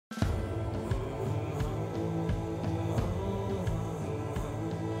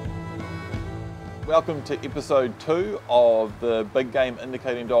Welcome to episode 2 of the Big Game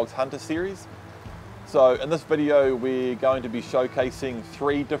Indicating Dogs Hunter series. So in this video we're going to be showcasing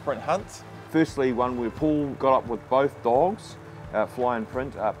 3 different hunts. Firstly, one where Paul got up with both dogs, Fly and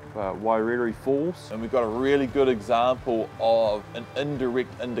Print, up Wairere Falls. And we've got a really good example of an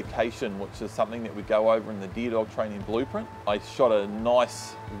indirect indication, which is something that we go over in the deer dog training blueprint. I shot a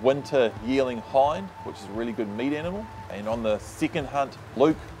nice winter yearling hind, which is a really good meat animal. And on the second hunt,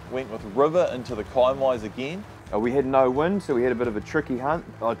 Luke went with River into the Kaimais again. We had no wind, so we had a bit of a tricky hunt.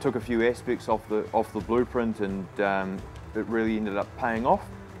 I took a few aspects off the blueprint, and it really ended up paying off.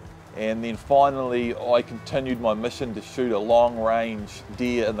 And then finally I continued my mission to shoot a long range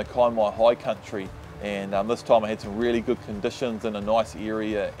deer in the Kaimai high country, and this time I had some really good conditions in a nice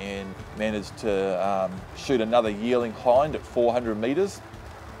area and managed to shoot another yearling hind at 400 meters.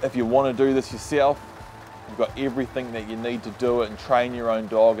 If you want to do this yourself, you've got everything that you need to do it and train your own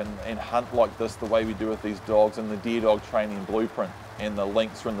dog and hunt like this the way we do with these dogs in the deer dog training blueprint, and the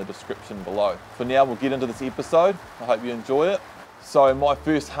links are in the description below. For now, we'll get into this episode. I hope you enjoy it. So my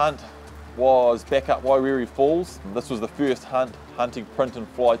first hunt was back up Wairere Falls. This was the first hunt hunting Print and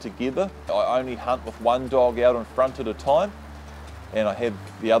Fly together. I only hunt with one dog out in front at a time, and I had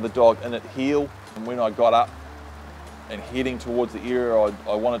the other dog in at heel. And when I got up and heading towards the area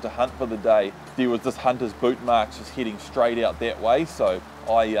I wanted to hunt for the day, there was this hunter's boot marks just heading straight out that way. So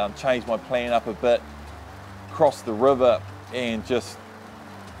I changed my plan up a bit, crossed the river, and just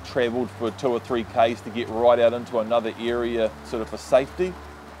travelled for 2 or 3 k's to get right out into another area sort of for safety.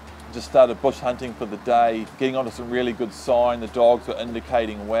 Just started bush hunting for the day, getting onto some really good sign. The dogs were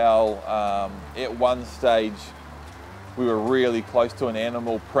indicating well. At one stage we were really close to an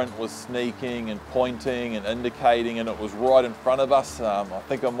animal. Print was sneaking and pointing and indicating, and it was right in front of us. I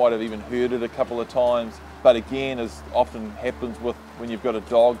think I might have even heard it a couple of times. But again, as often happens with when you've got a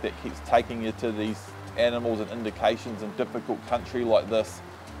dog that keeps taking you to these animals and indications in difficult country like this,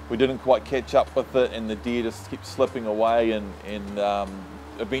 we didn't quite catch up with it, and the deer just kept slipping away, and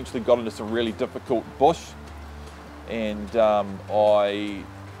eventually got into some really difficult bush, and I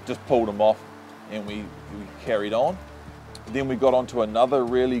just pulled him off and we carried on. Then we got onto another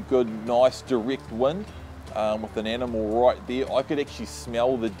really good, nice direct wind with an animal right there. I could actually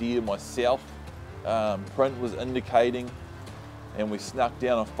smell the deer myself. Print was indicating, and we snuck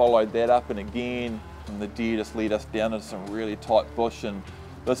down and followed that up, and again, and the deer just led us down into some really tight bush. And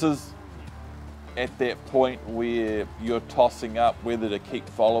this is at that point where you're tossing up whether to keep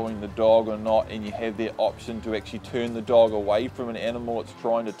following the dog or not, and you have that option to actually turn the dog away from an animal it's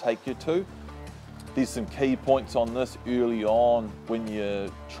trying to take you to. There's some key points on this early on when you're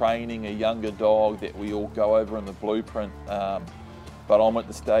training a younger dog that we all go over in the blueprint, but I'm at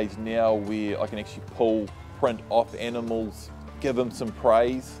the stage now where I can actually pull Print off animals, give him some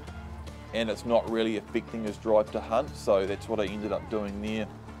praise, and it's not really affecting his drive to hunt. So that's what I ended up doing there.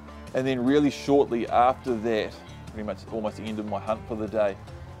 And then really shortly after that, pretty much almost the end of my hunt for the day,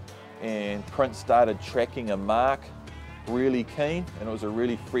 and Print started tracking a mark really keen, and it was a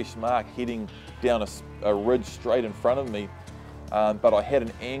really fresh mark heading down a ridge straight in front of me. But I had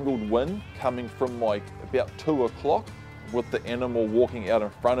an angled wind coming from like about 2 o'clock with the animal walking out in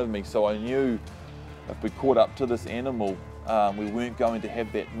front of me. So I knew if we caught up to this animal, we weren't going to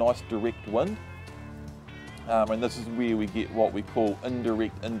have that nice direct wind. And this is where we get what we call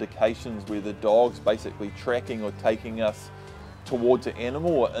indirect indications, where the dog's basically tracking or taking us towards an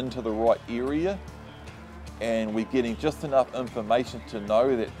animal or into the right area, and we're getting just enough information to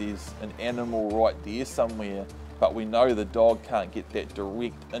know that there's an animal right there somewhere, but we know the dog can't get that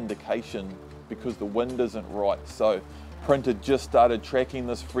direct indication because the wind isn't right. So Print had just started tracking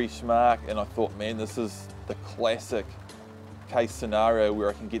this fresh mark, and I thought, man, this is the classic case scenario where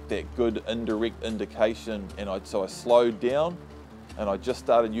I can get that good indirect indication. And so I slowed down and I just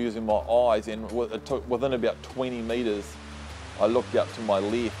started using my eyes, and within about 20 meters I looked up to my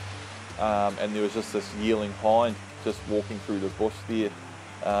left, and there was just this yearling hind just walking through the bush there.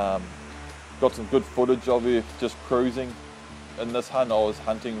 Got some good footage of her just cruising. In this hunt I was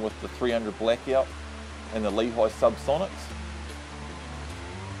hunting with the 300 Blackout and the Lehigh Subsonics.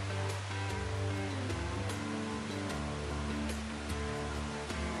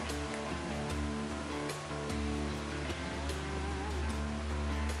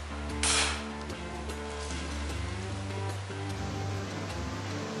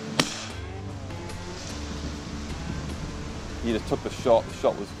 He just took the shot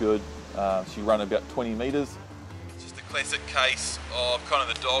was good. She ran about 20 meters. It's just a classic case of kind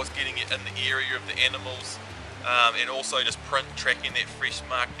of the dogs getting it in the area of the animals, and also just Print tracking that fresh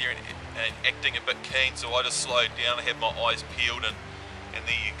mark there and acting a bit keen. So I just slowed down, I had my eyes peeled, and And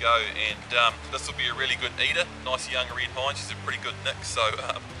there you go, and this will be a really good eater. Nice young red hind, she's a pretty good nick, so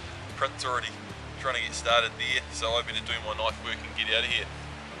Print's already trying to get started there, so I better do my knife work and get out of here.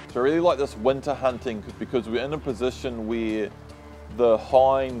 So I really like this winter hunting because we're in a position where the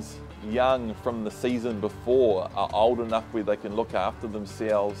hinds young from the season before are old enough where they can look after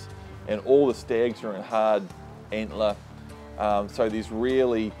themselves, and all the stags are in hard antler. So there's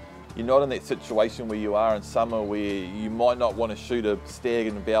really, you're not in that situation where you are in summer where you might not want to shoot a stag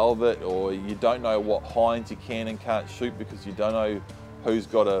in velvet, or you don't know what hinds you can and can't shoot because you don't know who's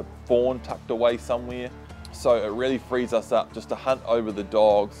got a fawn tucked away somewhere. So it really frees us up just to hunt over the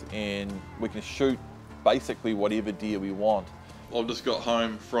dogs, and we can shoot basically whatever deer we want. I've just got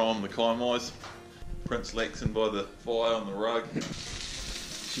home from the Kaimais. Print's laxing by the fire on the rug.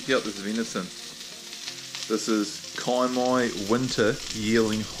 Check out this venison. This is Kaimai winter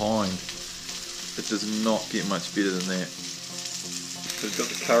yearling hind. It does not get much better than that. So we've got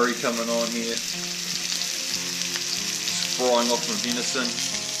the curry coming on here. Just frying off my venison.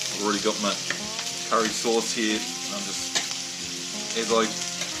 I've already got my curry sauce here. I'm just, as I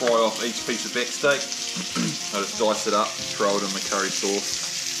fry off each piece of back steak, I just dice it up, throw it in my curry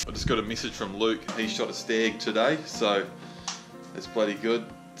sauce. I just got a message from Luke. He shot a stag today, so that's bloody good.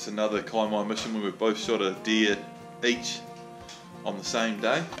 It's another Kaimai mission where we both shot a deer each on the same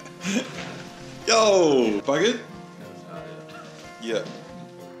day. Yo, buggered? Yeah.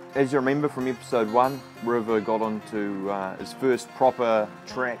 As you remember from episode 1, River got onto his first proper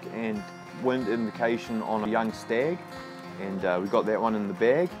track and wind indication on a young stag, and we got that one in the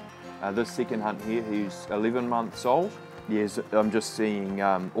bag. This second hunt here, he's 11 months old. Yes, I'm just seeing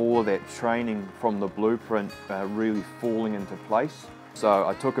all of that training from the blueprint really falling into place. So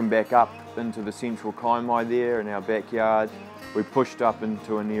I took him back up into the central Kaimai there in our backyard. We pushed up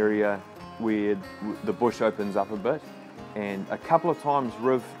into an area where the bush opens up a bit, and a couple of times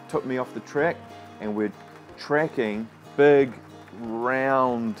Riv took me off the track, and we're tracking big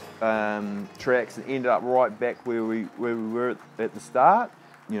round tracks and ended up right back where we were at the start.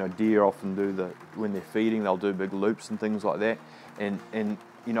 You know, deer often do when they're feeding, they'll do big loops and things like that, and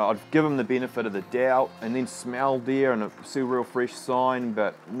you know, I'd give them the benefit of the doubt and then smell deer and see a real fresh sign,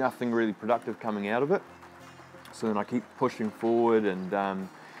 but nothing really productive coming out of it. So then I keep pushing forward, and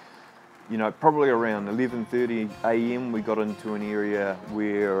you know, probably around 11:30 a.m. we got into an area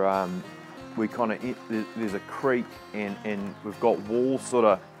where we kind of, there's a creek, and we've got walls sort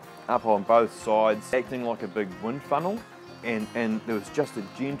of up on both sides acting like a big wind funnel, and there was just a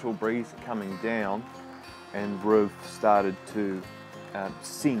gentle breeze coming down, and Riv started to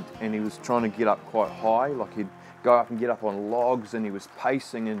scent, and he was trying to get up quite high, like he'd go up and get up on logs, and he was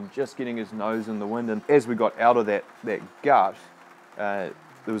pacing and just getting his nose in the wind. And as we got out of that gut, there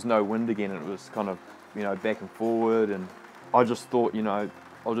was no wind again, and it was kind of, you know, back and forward, and I just thought, you know,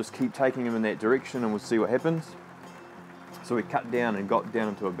 I'll just keep taking him in that direction and we'll see what happens. So we cut down and got down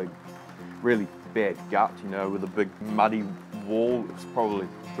into a big, really bad gut, you know, with a big muddy wall. It was probably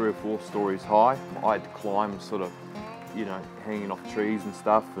 3 or 4 stories high. I had to climb, sort of, you know, hanging off trees and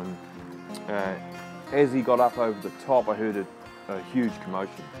stuff, and as he got up over the top, I heard a huge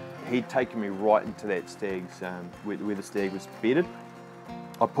commotion. He'd taken me right into that stag's, where the stag was bedded.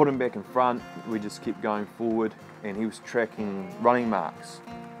 I put him back in front, we just kept going forward, and he was tracking running marks.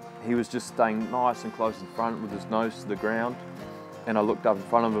 He was just staying nice and close in front with his nose to the ground, and I looked up in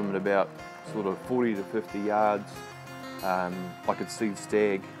front of him at about sort of 40 to 50 yards. I could see the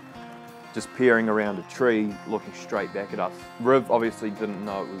stag just peering around a tree, looking straight back at us. Riv obviously didn't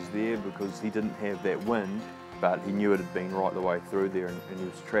know it was there because he didn't have that wind, but he knew it had been right the way through there, and he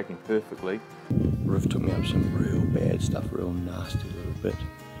was tracking perfectly. Riv took me up some real bad stuff, real nasty little bit.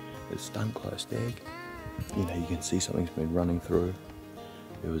 It stunk like a stag. You know, you can see something's been running through.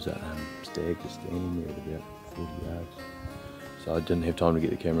 There was a stag just standing there at about 40 yards. So I didn't have time to get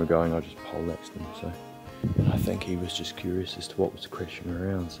the camera going, I just poleaxed him. So. And I think he was just curious as to what was crashing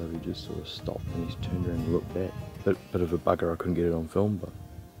around, so he just sort of stopped and he turned around and looked back. Bit of a bugger, I couldn't get it on film, but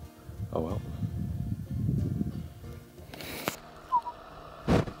oh well.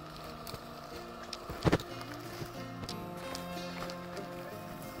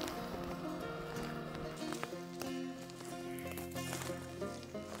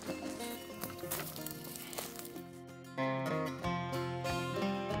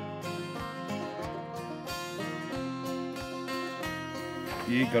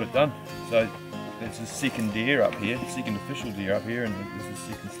 Yeah, got it done. So that's his second deer up here, second official deer up here, and this is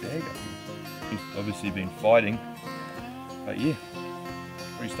his second stag up here. He's obviously been fighting, but yeah,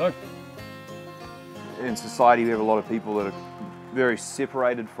 pretty stoked. In society, we have a lot of people that are very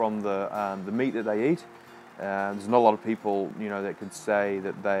separated from the meat that they eat, There's not a lot of people, you know, that could say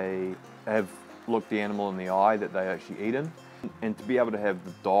that they have looked the animal in the eye that they actually eat in. And to be able to have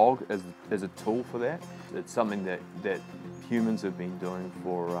the dog as a tool for that, it's something that humans have been doing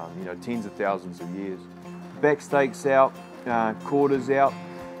for you know, tens of thousands of years. Back steaks out, quarters out.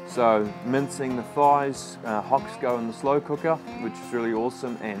 So mincing the thighs, hocks go in the slow cooker, which is really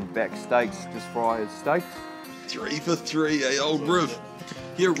awesome, and back steaks just fry as steaks. 3 for 3, eh, old Riv?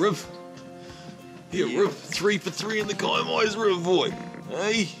 Here, Riv. Here, Riv. 3 for 3 in the Kaimai's, Riv, boy.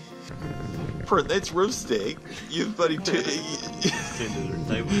 Hey? Print, that's Riv's stag. You've bloody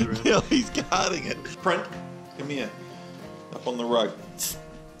yeah, he's guarding it. Print, come here. Up on the rope.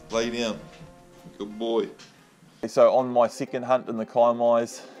 Lay down. Good boy. So on my second hunt in the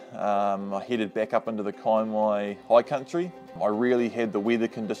Kaimais, I headed back up into the Kaimai high country. I really had the weather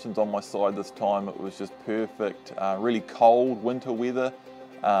conditions on my side this time. It was just perfect, really cold winter weather,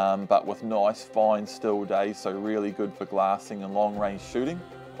 but with nice fine still days, so really good for glassing and long range shooting.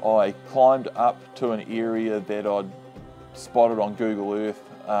 I climbed up to an area that I'd spotted on Google Earth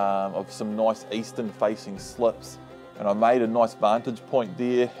of some nice eastern facing slips. And I made a nice vantage point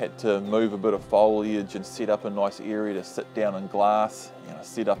there, had to move a bit of foliage and set up a nice area to sit down and glass. You know,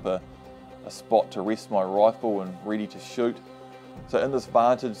 set up a spot to rest my rifle and ready to shoot. So in this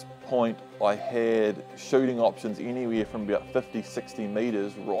vantage point, I had shooting options anywhere from about 50, 60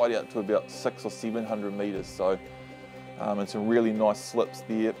 metres right out to about 600 or 700 metres. So and some really nice slips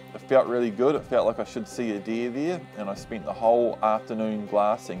there. It felt really good. It felt like I should see a deer there, and I spent the whole afternoon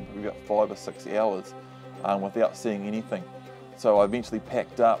glassing for about 5 or 6 hours. Without seeing anything. So I eventually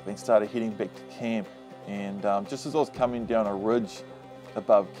packed up and started heading back to camp, and just as I was coming down a ridge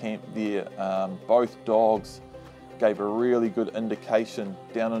above camp there, both dogs gave a really good indication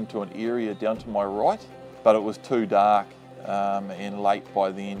down into an area down to my right, but it was too dark and late by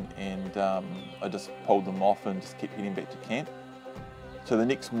then, and I just pulled them off and just kept heading back to camp. So the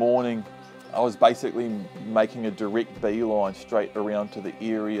next morning I was basically making a direct beeline straight around to the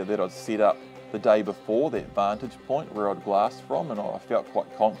area that I'd set up the day before, that vantage point where I'd glassed from, and I felt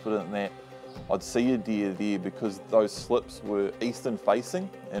quite confident that I'd see a deer there because those slips were eastern facing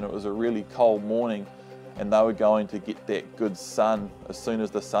and it was a really cold morning, and they were going to get that good sun as soon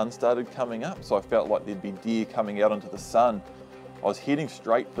as the sun started coming up. So I felt like there'd be deer coming out into the sun. I was heading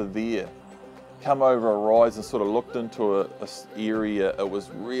straight for there, come over a rise and sort of looked into a area. It was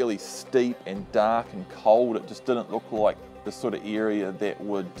really steep and dark and cold. It just didn't look like the sort of area that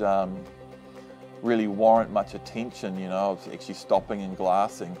would really warrant much attention. You know, I was actually stopping and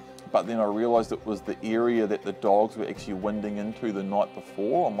glassing. But then I realised it was the area that the dogs were actually winding into the night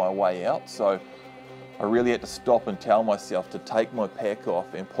before on my way out. So I really had to stop and tell myself to take my pack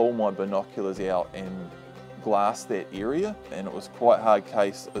off and pull my binoculars out and glass that area. And it was quite a hard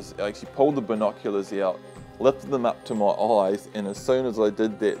case. I actually pulled the binoculars out, lifted them up to my eyes, and as soon as I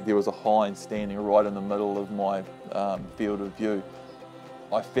did that, there was a hind standing right in the middle of my field of view.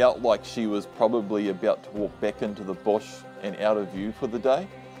 I felt like she was probably about to walk back into the bush and out of view for the day.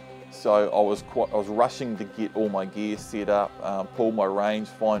 So I was rushing to get all my gear set up, pull my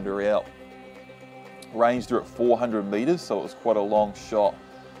rangefinder out. Ranged her at 400 metres, so it was quite a long shot.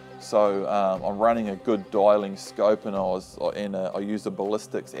 So I'm running a good dialing scope, and I used a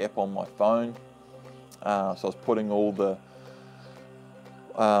ballistics app on my phone. So I was putting all the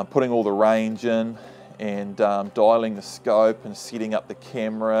range in, and dialing the scope and setting up the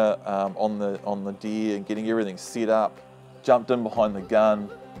camera on the deer and getting everything set up. Jumped in behind the gun,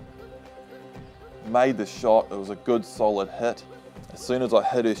 made the shot. It was a good solid hit. As soon as I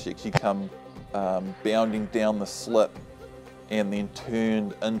hit her, she actually come bounding down the slip and then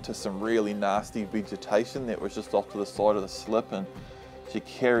turned into some really nasty vegetation that was just off to the side of the slip, and she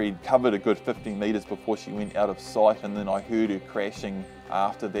covered a good 50 metres before she went out of sight, and then I heard her crashing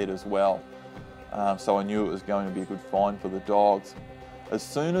after that as well. So I knew it was going to be a good find for the dogs. As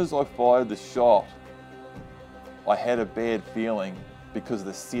soon as I fired the shot, I had a bad feeling because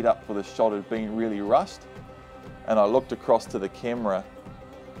the setup for the shot had been really rushed, and I looked across to the camera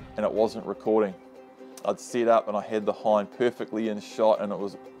and it wasn't recording. I'd set up and I had the hind perfectly in shot, and it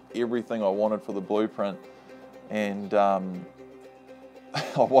was everything I wanted for the blueprint, and I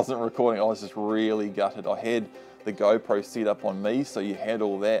wasn't recording. I was just really gutted. I had the GoPro set up on me, so you had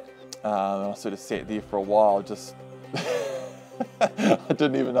all that. I sort of sat there for a while, just I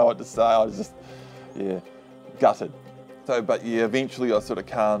didn't even know what to say. I was just, yeah, gutted. So, but yeah, eventually I sort of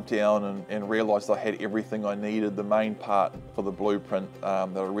calmed down and realised I had everything I needed. The main part for the blueprint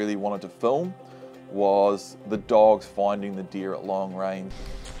that I really wanted to film was the dogs finding the deer at long range.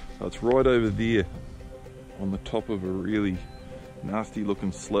 So it's right over there on the top of a really nasty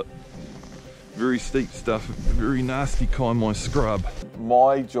looking slip. very steep stuff, very nasty Kaimai scrub.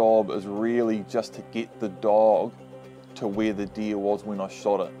 My job is really just to get the dog to where the deer was when I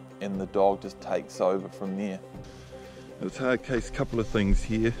shot it, and the dog just takes over from there. It's hard case, couple of things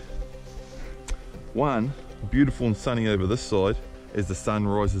here. One, beautiful and sunny over this side as the sun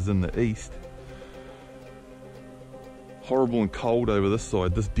rises in the east. Horrible and cold over this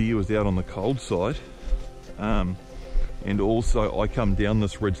side. This deer was out on the cold side. And also I come down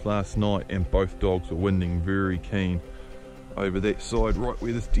this ridge last night and both dogs were winding very keen over that side, right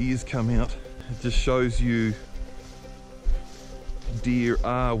where this deer's come out. It just shows you deer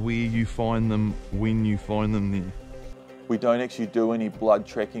are where you find them when you find them there. We don't actually do any blood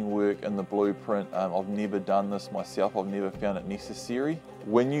tracking work in the blueprint. I've never done this myself. I've never found it necessary.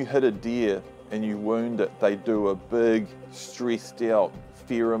 When you hit a deer and you wound it, they do a big stressed out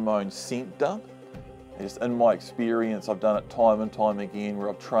pheromone scent dump. Just in my experience, I've done it time and time again where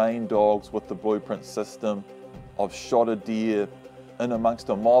I've trained dogs with the blueprint system. I've shot a deer in amongst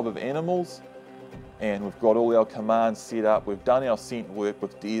a mob of animals, and we've got all our commands set up. We've done our scent work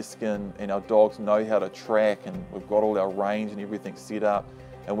with deer skin, and our dogs know how to track, and we've got all our range and everything set up.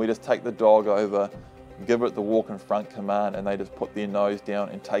 And we just take the dog over, give it the walk in front command, and they just put their nose down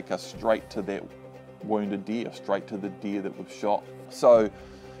and take us straight to that wounded deer, straight to the deer that we've shot. So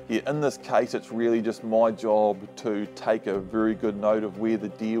yeah, in this case, it's really just my job to take a very good note of where the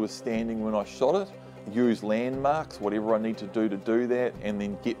deer was standing when I shot it, use landmarks, whatever I need to do that, and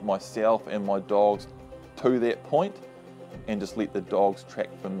then get myself and my dogs to that point and just let the dogs track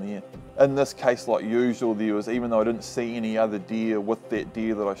from there. In this case, like usual, there was, even though I didn't see any other deer with that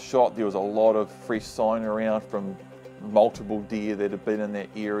deer that I shot, there was a lot of fresh sign around from multiple deer that had been in that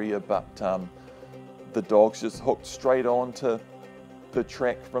area, but the dogs just hooked straight on to the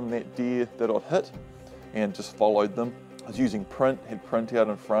track from that deer that I'd hit and just followed them. I was using print, had print out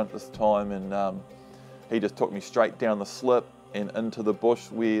in front this time, and he just took me straight down the slip and into the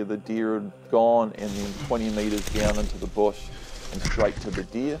bush where the deer had gone, and then 20 metres down into the bush and straight to the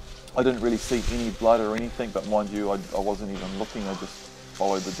deer. I didn't really see any blood or anything, but mind you, I wasn't even looking, I just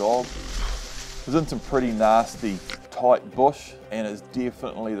followed the dog. It was in some pretty nasty, tight bush, and it's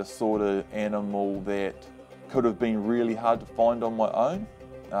definitely the sort of animal that could have been really hard to find on my own,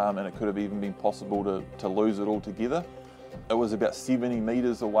 and it could have even been possible to lose it altogether. It was about 70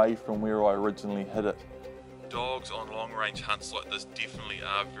 metres away from where I originally hit it. Dogs on long range hunts like this definitely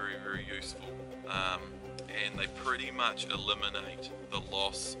are very, very useful, and they pretty much eliminate the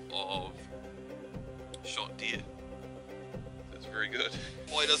loss of shot deer. That's very good.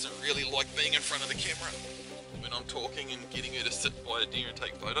 Boy doesn't really like being in front of the camera when I'm talking and getting her to sit by a deer and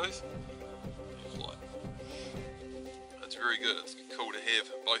take photos. It's very good. It's cool to have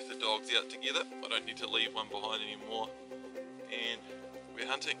both the dogs out together. I don't need to leave one behind anymore, and we're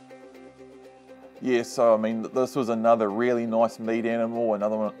hunting. Yeah, so I mean, this was another really nice meat animal,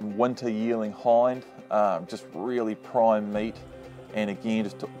 another one, winter yearling hind, just really prime meat, and again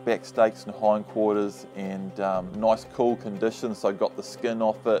just took back steaks and hindquarters, and nice cool conditions, so I got the skin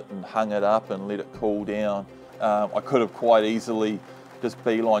off it and hung it up and let it cool down. I could have quite easily just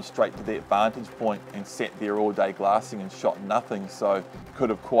beeline straight to that vantage point and sat there all day glassing and shot nothing, so could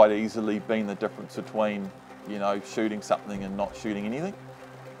have quite easily been the difference between, you know, shooting something and not shooting anything.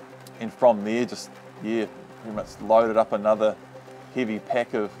 And from there, just, yeah, pretty much loaded up another heavy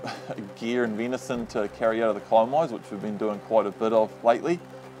pack of gear and venison to carry out of the Kaimais, which we've been doing quite a bit of lately.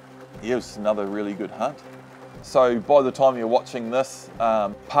 Yeah, it was another really good hunt. So by the time you're watching this,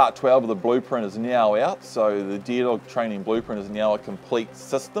 part 12 of the blueprint is now out. So the deer dog training blueprint is now a complete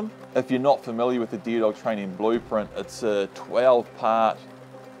system. If you're not familiar with the deer dog training blueprint, it's a 12-part,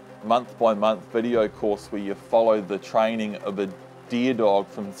 month-by-month video course where you follow the training of a deer dog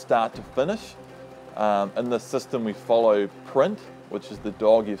from start to finish. In this system we follow Print, which is the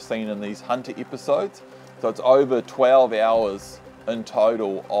dog you've seen in these hunter episodes. So it's over 12 hours in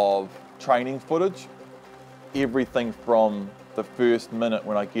total of training footage. Everything from the first minute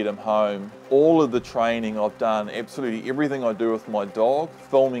when I get him home, all of the training I've done, absolutely everything I do with my dog,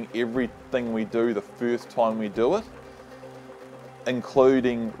 filming everything we do the first time we do it,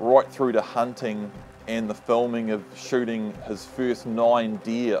 including right through to hunting and the filming of shooting his first 9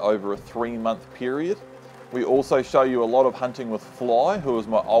 deer over a 3-month period. We also show you a lot of hunting with Fly, who is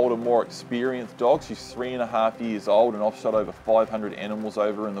my older, more experienced dog. She's 3.5 years old, and I've shot over 500 animals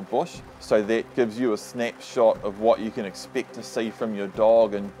over in the bush. So that gives you a snapshot of what you can expect to see from your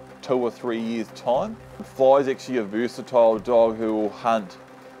dog in 2 or 3 years' time. Fly is actually a versatile dog who will hunt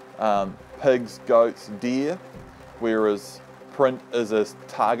pigs, goats, deer, whereas Print is a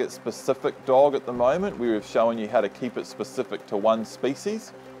target-specific dog at the moment, where we've shown you how to keep it specific to one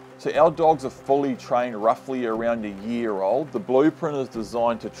species. So our dogs are fully trained roughly around a year old. The blueprint is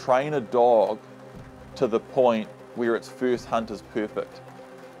designed to train a dog to the point where its first hunt is perfect.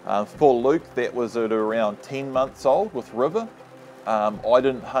 For Luke, that was at around 10 months old with River. I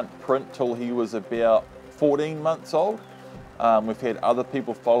didn't hunt Print till he was about 14 months old. We've had other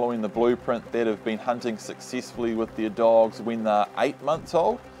people following the blueprint that have been hunting successfully with their dogs when they're 8 months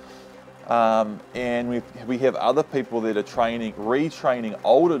old. And we have other people that are retraining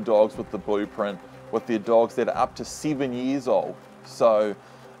older dogs with the blueprint with their dogs that are up to 7 years old. So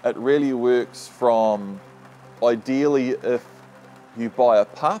it really works from, ideally, if you buy a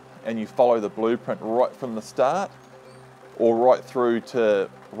pup and you follow the blueprint right from the start, or right through to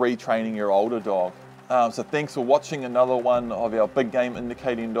retraining your older dog. So thanks for watching another one of our Big Game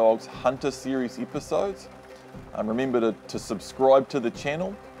Indicating Dogs Hunter Series episodes. Remember to subscribe to the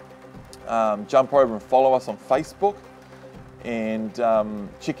channel, jump over and follow us on Facebook, and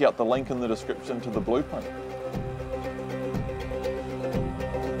check out the link in the description to the blueprint.